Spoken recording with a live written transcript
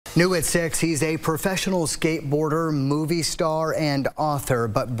New at 6, he's a professional skateboarder, movie star, and author.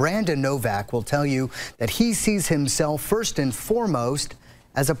 But Brandon Novak will tell you that he sees himself first and foremost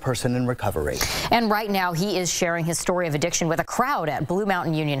as a person in recovery. And right now he is sharing his story of addiction with a crowd at Blue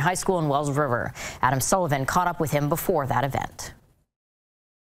Mountain Union High School in Wells River. Adam Sullivan caught up with him before that event.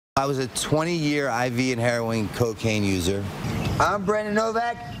 I was a 20-year IV and heroin cocaine user. I'm Brandon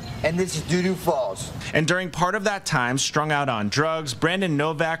Novak, and this is Doo-Doo Falls. And during part of that time, strung out on drugs, Brandon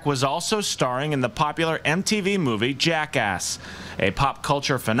Novak was also starring in the popular MTV movie Jackass, a pop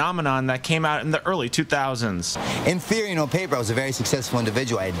culture phenomenon that came out in the early 2000s. In theory and on paper, I was a very successful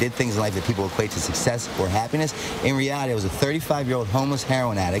individual. I did things in life that people equate to success or happiness. In reality, I was a 35-year-old homeless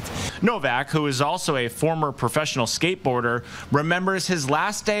heroin addict. Novak, who is also a former professional skateboarder, remembers his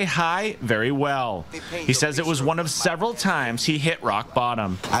last day high very well. He says it was one of several times he hit rock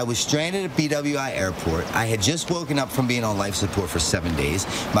bottom. I was stranded at BWI Airport. I had just woken up from being on life support for 7 days.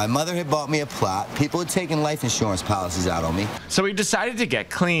 My mother had bought me a plot. People had taken life insurance policies out on me. So he decided to get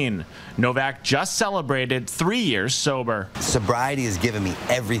clean. Novak just celebrated 3 years sober. Sobriety has given me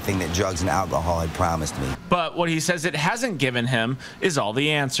everything that drugs and alcohol had promised me. But what he says it hasn't given him is all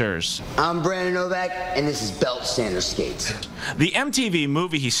the answers. I'm Brandon Novak, and this is Belt Sander Skates. The MTV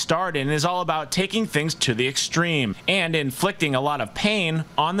movie he starred in is all about taking things to the extreme and inflicting a lot of pain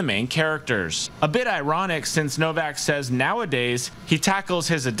on the main characters. A bit ironic since Novak says nowadays he tackles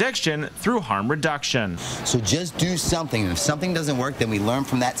his addiction through harm reduction. So just do something, and if something doesn't work, then we learn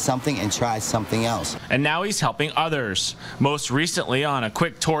from that something and try something else. And now he's helping others, most recently on a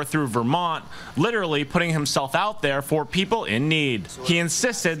quick tour through Vermont, literally putting himself out there for people in need. He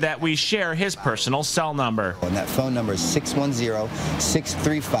insisted that we share his personal cell number. And that phone number is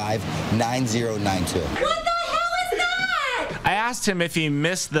 610-635-9092. What the hell is that? I asked him if he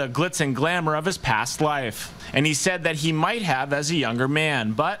missed the glitz and glamour of his past life, and he said that he might have as a younger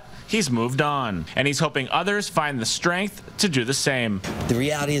man, but he's moved on, and he's hoping others find the strength to do the same. The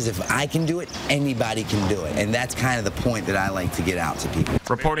reality is if I can do it, anybody can do it, and that's kind of the point that I like to get out to people.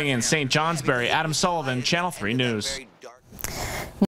 Reporting in St. Johnsbury, Adam Sullivan, Channel 3 News.